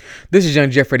This is Young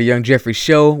Jeffrey, the Young Jeffrey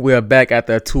Show. We are back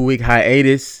after a 2-week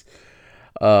hiatus.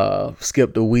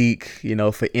 Skipped a week,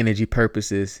 for energy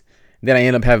purposes. Then I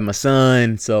ended up having my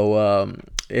son, so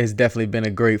it's definitely been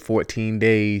a great 14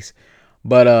 days.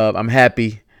 But I'm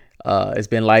happy. It's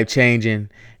been life changing.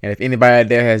 And if anybody out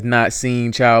there has not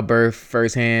seen childbirth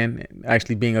firsthand,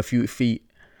 actually being a few feet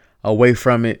away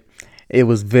from it, it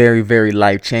was very, very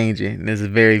life changing. There's a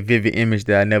very vivid image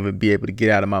that I never be able to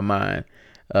get out of my mind,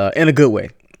 in a good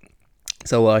way.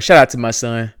 So shout out to my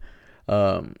son.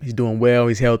 He's doing well.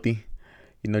 He's healthy.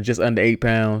 Just under 8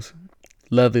 pounds.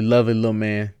 Lovely, lovely little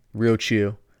man. Real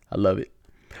chill. I love it.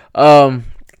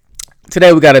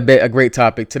 Today we got a great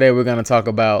topic. Today we're going to talk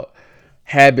about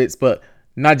habits, but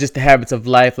not just the habits of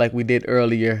life like we did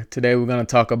earlier. Today we're going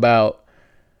to talk about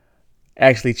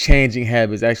actually changing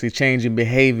habits, actually changing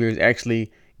behaviors,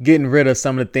 actually getting rid of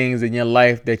some of the things in your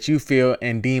life that you feel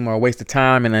and deem are a waste of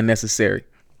time and unnecessary.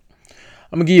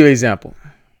 I'm going to give you an example.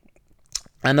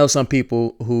 I know some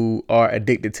people who are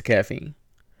addicted to caffeine.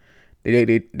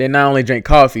 They not only drink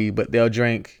coffee, but they'll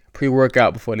drink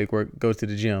pre-workout before they go to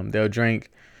the gym. They'll drink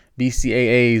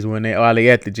BCAAs while they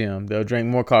at the gym. They'll drink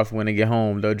more coffee when they get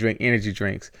home. They'll drink energy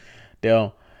drinks.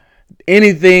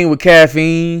 Anything with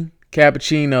caffeine,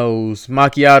 cappuccinos,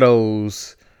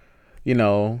 macchiatos,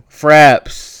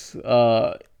 fraps,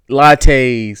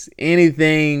 lattes,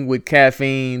 anything with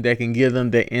caffeine that can give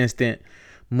them the instant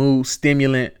mood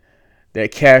stimulant, that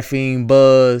caffeine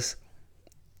buzz,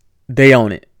 they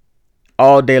own it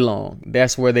all day long.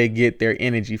 That's where they get their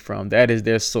energy from. That is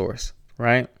their source,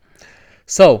 right?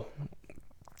 So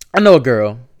I know a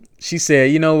girl. She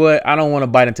said, you know what? I don't want to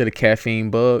bite into the caffeine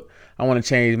bug. I want to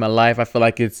change my life. I feel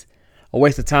like it's a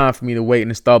waste of time for me to wait in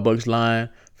the Starbucks line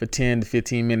for 10 to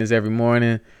 15 minutes every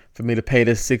morning for me to pay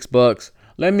this $6.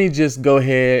 Let me just go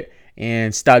ahead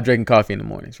and stop drinking coffee in the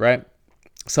mornings, right?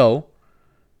 So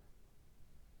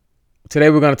today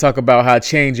we're going to talk about how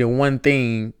changing one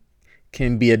thing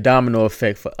can be a domino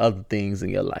effect for other things in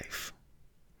your life.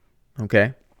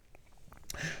 Okay?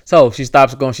 So she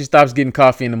stops getting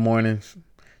coffee in the morning.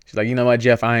 She's like, you know what,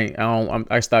 Jeff,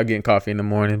 I stopped getting coffee in the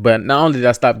morning. But not only did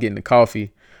I stop getting the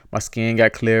coffee, my skin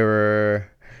got clearer,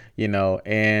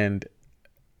 and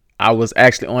I was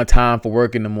actually on time for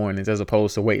work in the mornings as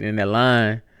opposed to waiting in that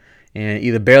line and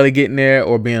either barely getting there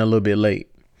or being a little bit late.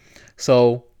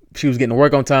 So she was getting to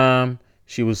work on time.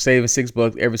 She was saving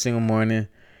 $6 every single morning.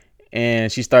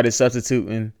 And she started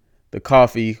substituting the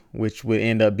coffee, which would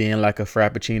end up being like a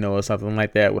Frappuccino or something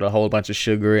like that with a whole bunch of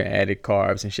sugar and added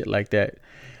carbs and shit like that.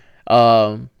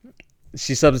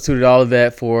 She substituted all of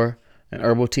that for an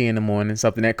herbal tea in the morning,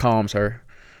 something that calms her.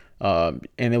 And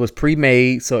it was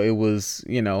pre-made. So it was,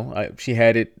 she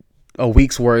had it a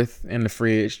week's worth in the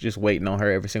fridge, just waiting on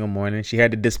her every single morning. She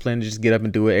had the discipline to just get up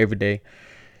and do it every day,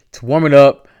 to warm it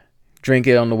up, drink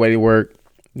it on the way to work,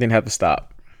 didn't have to stop.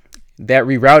 That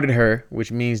rerouted her,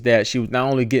 which means that she was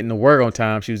not only getting to work on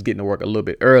time, she was getting to work a little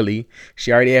bit early.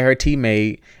 She already had her tea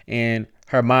made, and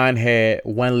her mind had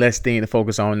one less thing to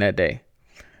focus on that day.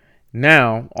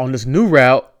 Now, on this new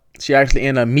route, she actually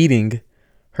ended up meeting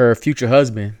her future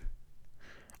husband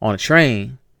on a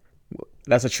train.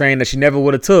 That's a train that she never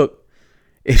would have took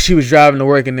if she was driving to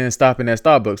work and then stopping at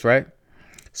Starbucks, right?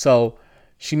 So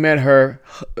she met her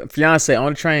fiance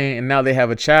on the train, and now they have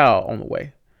a child on the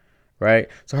way. Right.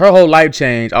 So her whole life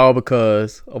changed all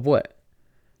because of what?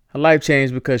 Her life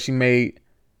changed because she made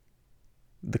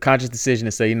the conscious decision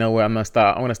to say, you know what, I'm going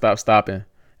to stop stopping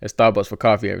at Starbucks for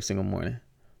coffee every single morning.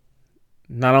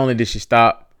 Not only did she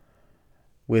stop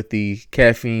with the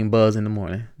caffeine buzz in the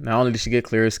morning, not only did she get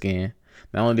clearer skin,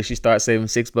 not only did she start saving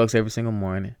 $6 every single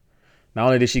morning, not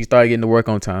only did she start getting to work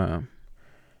on time,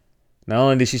 not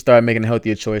only did she start making a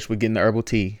healthier choice with getting the herbal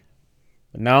tea,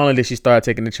 but not only did she start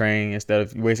taking the train instead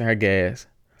of wasting her gas,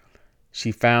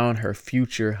 she found her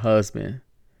future husband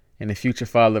and the future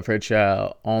father of her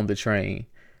child on the train.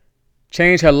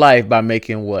 Changed her life by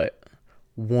making what?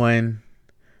 One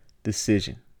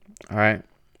decision. All right.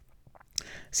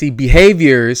 See,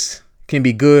 behaviors can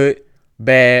be good,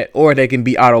 bad, or they can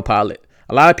be autopilot.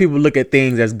 A lot of people look at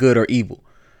things as good or evil,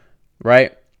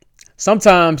 right?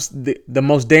 Sometimes the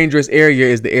most dangerous area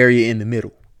is the area in the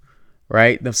middle.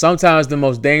 Right? Sometimes the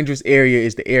most dangerous area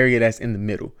is the area that's in the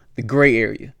middle, the gray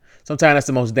area. Sometimes that's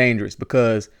the most dangerous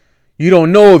because you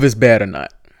don't know if it's bad or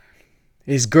not.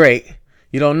 It's gray.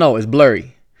 You don't know. It's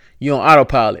blurry. You're on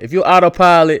autopilot. If you're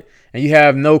autopilot and you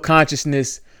have no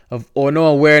consciousness of or no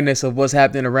awareness of what's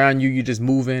happening around you, you're just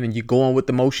moving and you're going with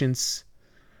the motions,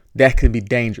 that could be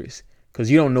dangerous because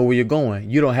you don't know where you're going.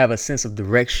 You don't have a sense of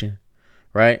direction,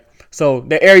 right? So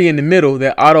the area in the middle,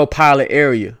 that autopilot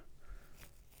area,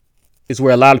 is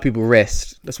where a lot of people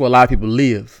rest. That's where a lot of people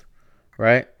live,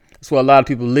 right? That's where a lot of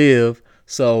people live.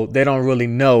 So they don't really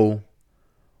know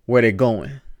where they're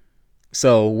going.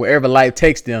 So wherever life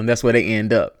takes them, that's where they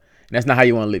end up. And that's not how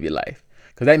you want to live your life.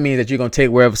 Because that means that you're going to take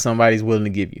wherever somebody's willing to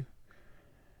give you,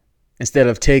 instead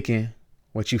of taking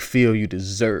what you feel you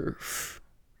deserve,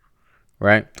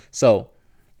 right? So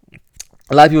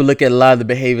a lot of people look at a lot of the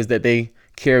behaviors that they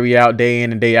carry out day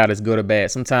in and day out as good or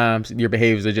bad. Sometimes your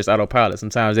behaviors are just autopilot.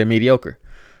 Sometimes they're mediocre.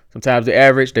 Sometimes they're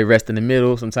average. They rest in the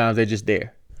middle. Sometimes they're just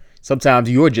there. Sometimes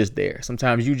you're just there.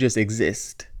 Sometimes you just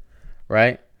exist,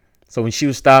 right? So when she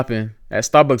was stopping at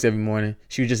Starbucks every morning,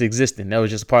 she was just existing. That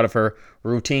was just a part of her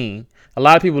routine. A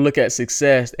lot of people look at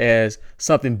success as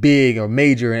something big or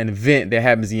major, an event that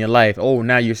happens in your life. Oh,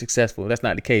 now you're successful. That's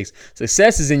not the case.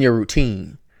 Success is in your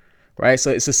routine, right?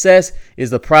 So success is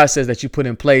the process that you put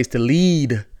in place to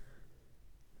lead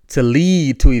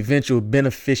to eventual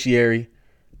beneficiary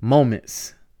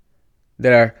moments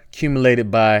that are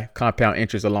accumulated by compound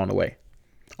interest along the way.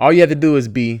 All you have to do is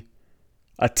be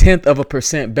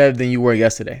 0.1% better than you were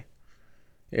yesterday.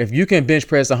 If you can bench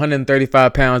press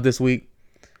 135 pounds this week,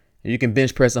 you can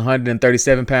bench press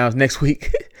 137 pounds next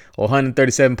week, or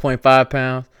 137.5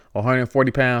 pounds, or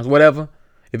 140 pounds, whatever.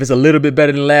 If it's a little bit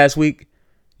better than last week,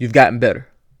 you've gotten better.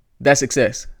 That's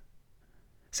success.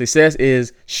 Success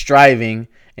is striving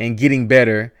and getting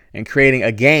better and creating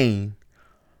a gain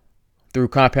through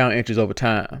compound interest over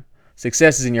time.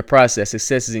 Success is in your process.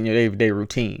 Success is in your everyday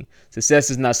routine. Success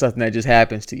is not something that just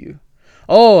happens to you.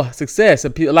 Oh, success. A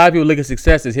lot of people look at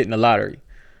success as hitting the lottery,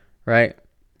 right?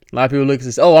 A lot of people look at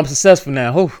this. Oh, I'm successful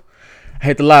now. Oh, I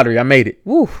hit the lottery. I made it.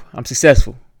 Woo, I'm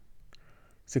successful.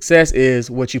 Success is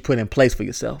what you put in place for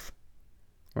yourself,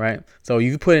 right? So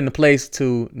you put in place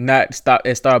to not stop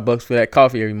at Starbucks for that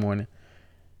coffee every morning.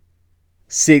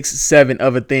 6, 7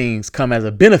 other things come as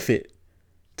a benefit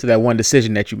to that one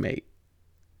decision that you made.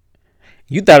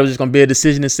 You thought it was just going to be a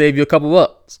decision to save you a couple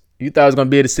bucks. You thought it was going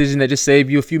to be a decision that just saved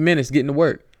you a few minutes getting to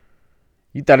work.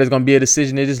 You thought it was going to be a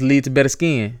decision that just lead to better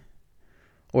skin,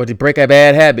 or to break a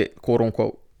bad habit, quote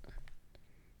unquote.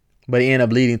 But it ended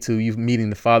up leading to you meeting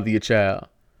the father of your child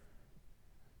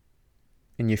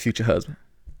and your future husband.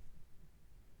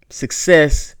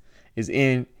 Success is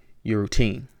in your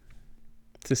routine.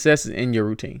 Success is in your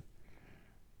routine.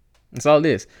 That's all it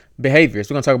is. Behaviors.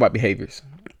 We're going to talk about behaviors,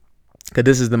 because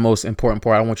this is the most important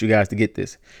part. I want you guys to get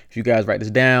this. If you guys write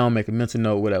this down, make a mental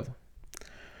note, whatever.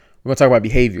 We're going to talk about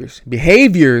behaviors.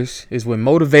 Behaviors is when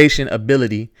motivation,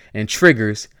 ability, and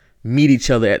triggers meet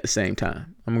each other at the same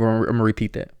time. I'm going to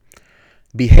repeat that.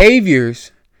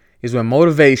 Behaviors is when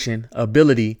motivation,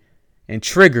 ability, and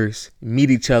triggers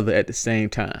meet each other at the same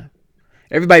time.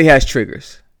 Everybody has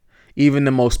triggers. Even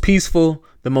the most peaceful,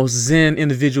 the most zen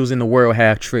individuals in the world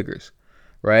have triggers,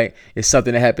 right? It's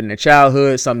something that happened in their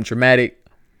childhood, something traumatic.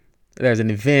 There's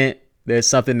an event. There's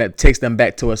something that takes them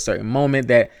back to a certain moment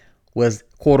that was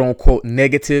quote unquote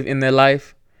negative in their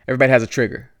life. Everybody has a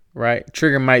trigger, right?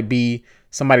 Trigger might be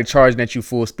somebody charging at you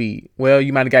full speed. Well,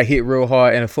 you might have got hit real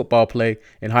hard in a football play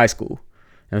in high school,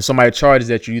 and if somebody charges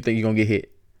at you, you think you're going to get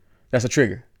hit. That's a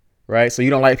trigger, right? So you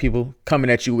don't like people coming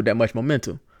at you with that much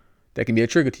momentum. That can be a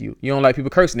trigger to you. You don't like people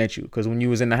cursing at you, because when you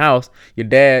was in the house, your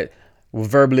dad will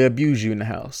verbally abuse you in the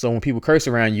house. So when people curse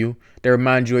around you, they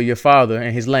remind you of your father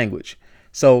and his language.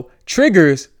 So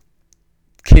triggers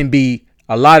can be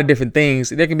a lot of different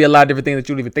things. There can be a lot of different things that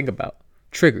you don't even think about.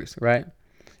 Triggers, right?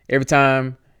 Every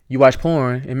time you watch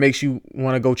porn, it makes you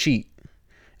want to go cheat.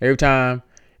 Every time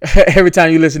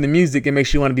you listen to music, it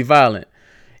makes you want to be violent.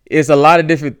 It's a lot of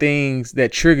different things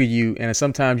that trigger you, and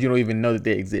sometimes you don't even know that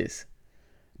they exist.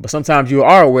 But sometimes you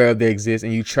are aware of they exist,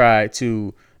 and you try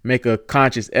to make a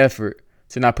conscious effort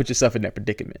to not put yourself in that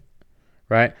predicament,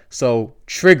 right? So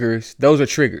triggers, those are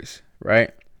triggers,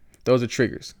 right? Those are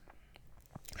triggers.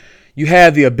 You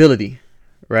have the ability,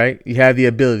 right? You have the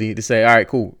ability to say, all right,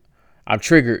 cool, I'm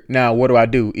triggered. Now, what do I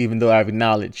do? Even though I've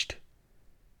acknowledged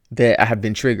that I have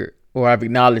been triggered, or I've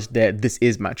acknowledged that this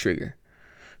is my trigger.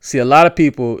 See, a lot of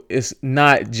people, it's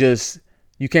not just,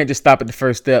 you can't just stop at the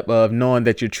first step of knowing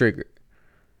that you're triggered,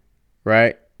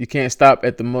 right? You can't stop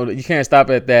at you can't stop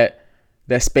at that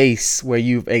space where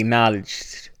you've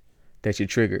acknowledged that you're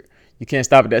triggered. You can't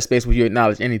stop at that space where you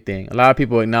acknowledge anything. A lot of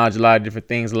people acknowledge a lot of different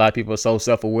things. A lot of people are so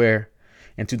self-aware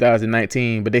in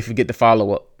 2019, but they forget the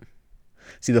follow-up.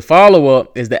 See, the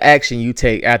follow-up is the action you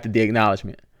take after the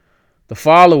acknowledgement. The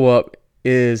follow-up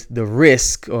is the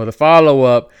risk, or the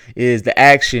follow-up is the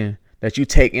action that you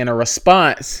take in a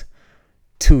response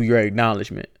to your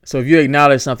acknowledgement. So if you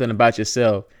acknowledge something about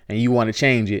yourself and you want to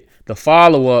change it, the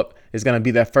follow-up is going to be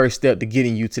that first step to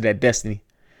getting you to that destiny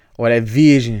or that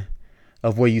vision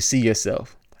of where you see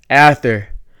yourself after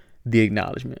the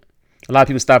acknowledgement. A lot of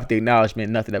people stop at the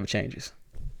acknowledgement, nothing ever changes.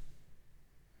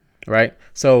 Right?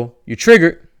 So you're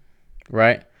triggered,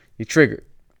 right? You're triggered.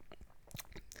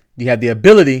 You have the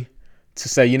ability to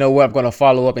say, you know what, I'm going to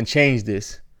follow up and change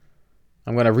this.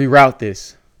 I'm going to reroute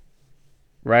this,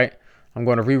 right? I'm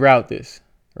going to reroute this,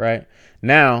 right?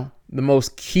 Now, the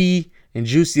most key and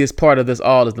juiciest part of this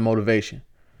all is the motivation.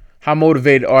 How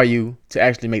motivated are you to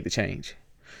actually make the change?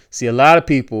 See, a lot of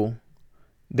people,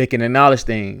 they can acknowledge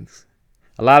things.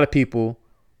 A lot of people,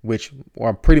 which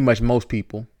are pretty much most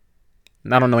people,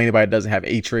 and I don't know anybody that doesn't have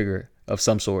a trigger of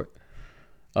some sort.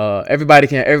 Everybody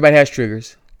has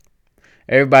triggers.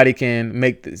 Everybody can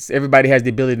make this. Everybody has the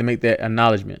ability to make that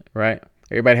acknowledgement, right?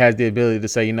 Everybody has the ability to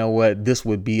say, you know what, this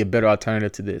would be a better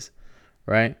alternative to this,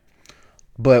 right?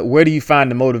 But where do you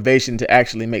find the motivation to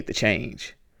actually make the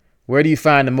change? Where do you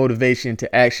find the motivation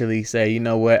to actually say, you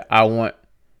know what, I want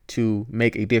to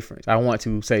make a difference. I want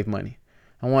to save money.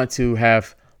 I want to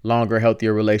have longer,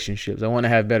 healthier relationships. I want to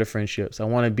have better friendships. I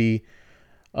want to be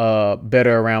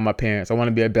better around my parents. I want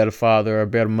to be a better father or a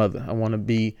better mother. I want to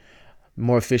be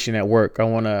more efficient at work. I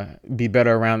want to be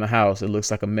better around the house. It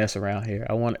looks like a mess around here.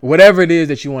 I want whatever it is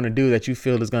that you want to do that you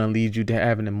feel is going to lead you to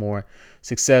having a more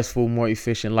successful, more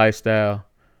efficient lifestyle.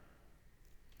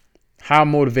 How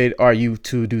motivated are you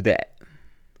to do that?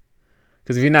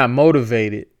 Because if you're not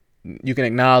motivated, you can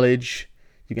acknowledge,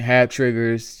 you can have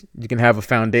triggers, you can have a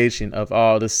foundation of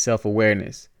all this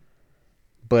self-awareness.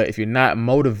 But if you're not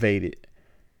motivated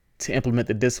to implement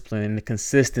the discipline and the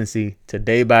consistency to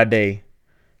day by day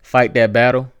fight that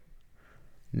battle,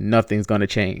 nothing's going to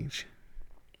change.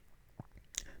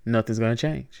 Nothing's going to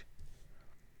change.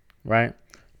 Right?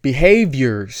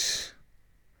 Behaviors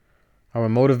are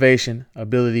when motivation,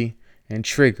 ability, and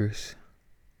triggers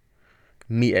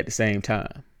meet at the same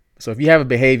time. So if you have a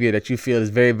behavior that you feel is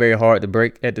very, very hard to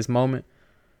break at this moment,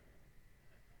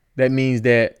 that means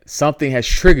that something has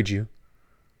triggered you.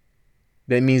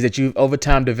 That means that you've over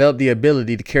time developed the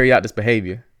ability to carry out this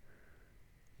behavior.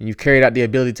 And you've carried out the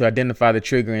ability to identify the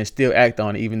trigger and still act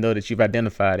on it, even though that you've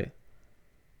identified it.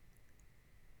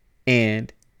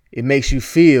 And it makes you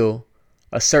feel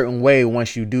a certain way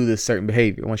once you do this certain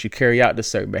behavior, once you carry out this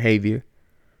certain behavior.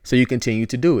 So you continue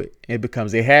to do it. It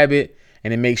becomes a habit,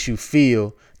 and it makes you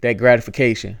feel that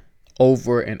gratification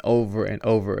over and over and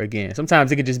over again.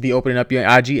 Sometimes it can just be opening up your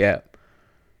IG app.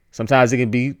 Sometimes it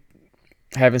can be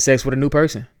having sex with a new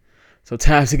person.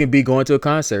 Sometimes it can be going to a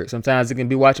concert. Sometimes it can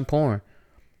be watching porn.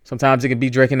 Sometimes it can be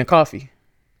drinking a coffee,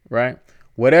 right?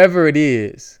 Whatever it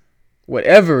is, you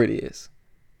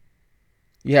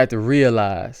have to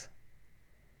realize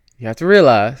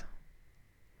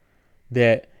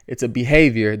that it's a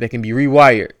behavior that can be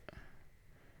rewired.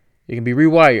 It can be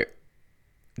rewired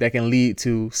that can lead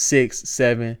to 6,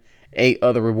 7, 8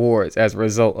 other rewards as a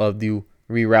result of you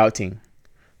rerouting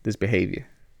this behavior,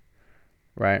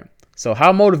 right? So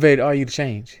how motivated are you to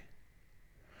change?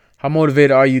 How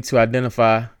motivated are you to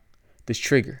identify this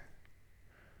trigger,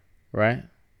 right?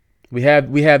 We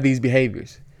have these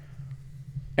behaviors.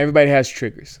 Everybody has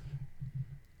triggers.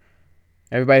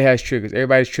 Everybody's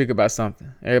triggered by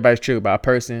something. Everybody's triggered by a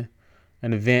person,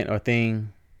 an event, or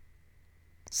thing,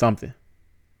 something.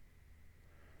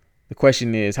 The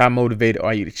question is, how motivated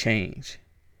are you to change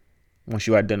once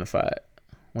you identify it,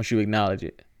 once you acknowledge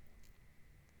it?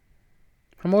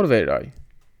 How motivated are you?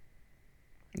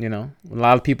 You know, a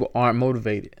lot of people aren't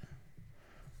motivated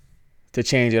to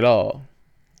change at all.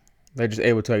 They're just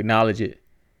able to acknowledge it,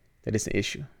 that it's an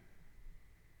issue.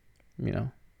 You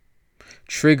know,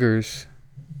 triggers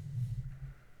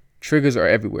are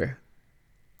everywhere.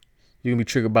 You can be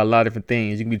triggered by a lot of different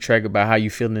things. You can be triggered by how you're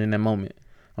feeling in that moment.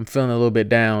 I'm feeling a little bit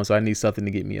down, so I need something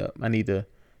to get me up. I need to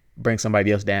bring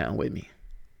somebody else down with me.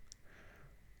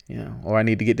 You know, or I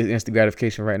need to get this instant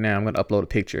gratification right now. I'm going to upload a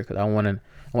picture because I want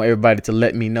everybody to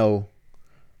let me know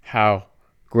how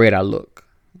great I look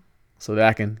so that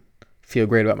I can feel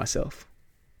great about myself.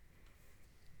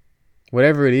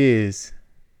 Whatever it is,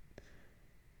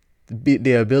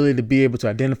 the ability to be able to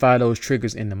identify those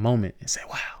triggers in the moment and say,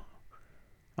 wow,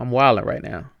 I'm wilding right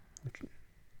now.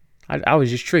 I was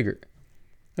just triggered.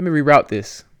 Let me reroute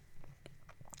this.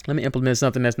 Let me implement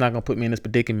something that's not going to put me in this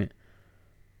predicament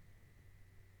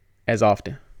as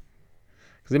often.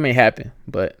 Because it may happen,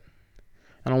 but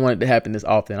I don't want it to happen this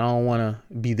often. I don't want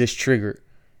to be this triggered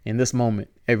in this moment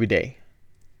every day.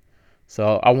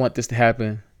 So I want this to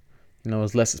happen,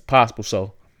 as less as possible.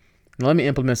 So let me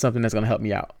implement something that's going to help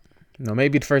me out.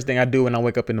 Maybe the first thing I do when I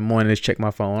wake up in the morning is check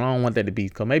my phone. I don't want that to be,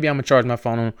 because maybe I'm gonna charge my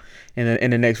phone in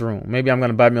the next room. Maybe I'm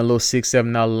gonna buy me a little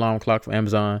 $6-7 alarm clock from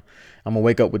Amazon. I'm gonna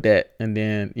wake up with that, and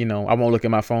then I won't look at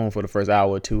my phone for the first hour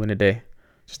or two in the day,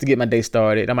 just to get my day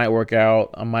started. I might work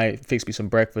out. I might fix me some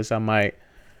breakfast. I might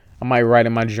write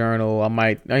in my journal. I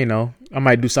might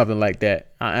do something like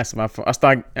that. I answer my phone. I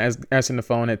start answering the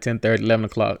phone at 10:30, 11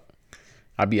 o'clock.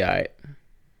 I'll be all right.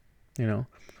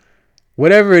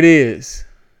 Whatever it is.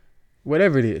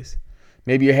 Whatever it is.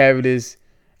 Maybe your habit is,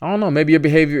 I don't know, maybe your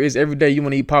behavior is every day you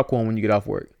want to eat popcorn when you get off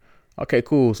work. Okay,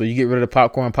 cool. So you get rid of the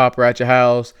popcorn popper at your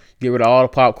house, get rid of all the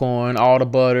popcorn, all the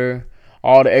butter,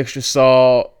 all the extra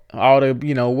salt, all the,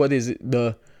 what is it?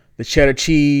 The cheddar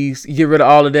cheese. You get rid of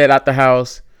all of that out the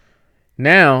house.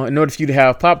 Now, in order for you to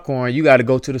have popcorn, you got to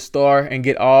go to the store and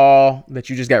get all that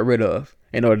you just got rid of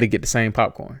in order to get the same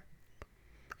popcorn.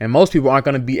 And most people aren't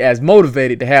going to be as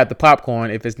motivated to have the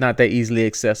popcorn if it's not that easily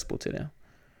accessible to them.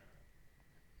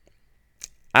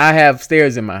 I have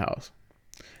stairs in my house.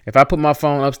 If I put my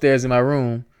phone upstairs in my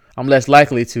room, I'm less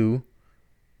likely to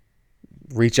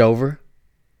reach over,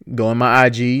 go in my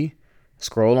IG,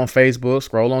 scroll on Facebook,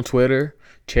 scroll on Twitter,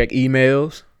 check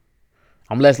emails.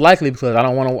 I'm less likely because I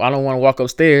don't want to walk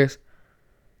upstairs,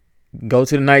 go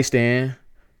to the nightstand,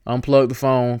 unplug the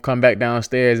phone, come back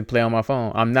downstairs and play on my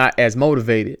phone. I'm not as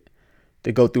motivated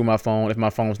to go through my phone if my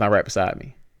phone's not right beside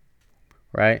me.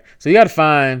 Right? So you got to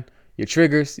find your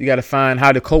triggers. You got to find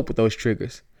how to cope with those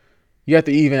triggers. You have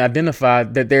to even identify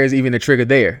that there's even a trigger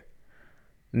there,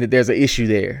 and that there's an issue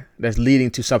there that's leading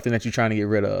to something that you're trying to get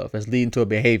rid of, that's leading to a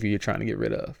behavior you're trying to get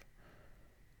rid of.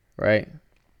 Right?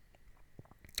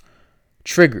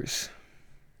 Triggers.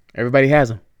 Everybody has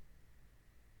them.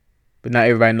 But not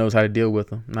everybody knows how to deal with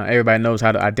them. Not everybody knows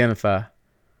how to identify.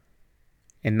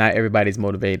 And not everybody's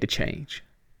motivated to change.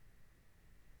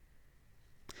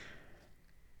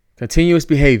 Continuous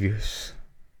behaviors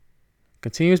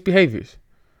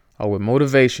are where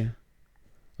motivation,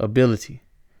 ability,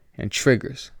 and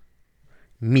triggers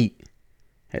meet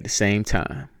at the same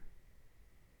time.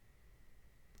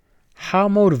 How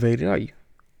motivated are you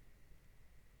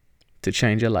to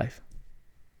change your life?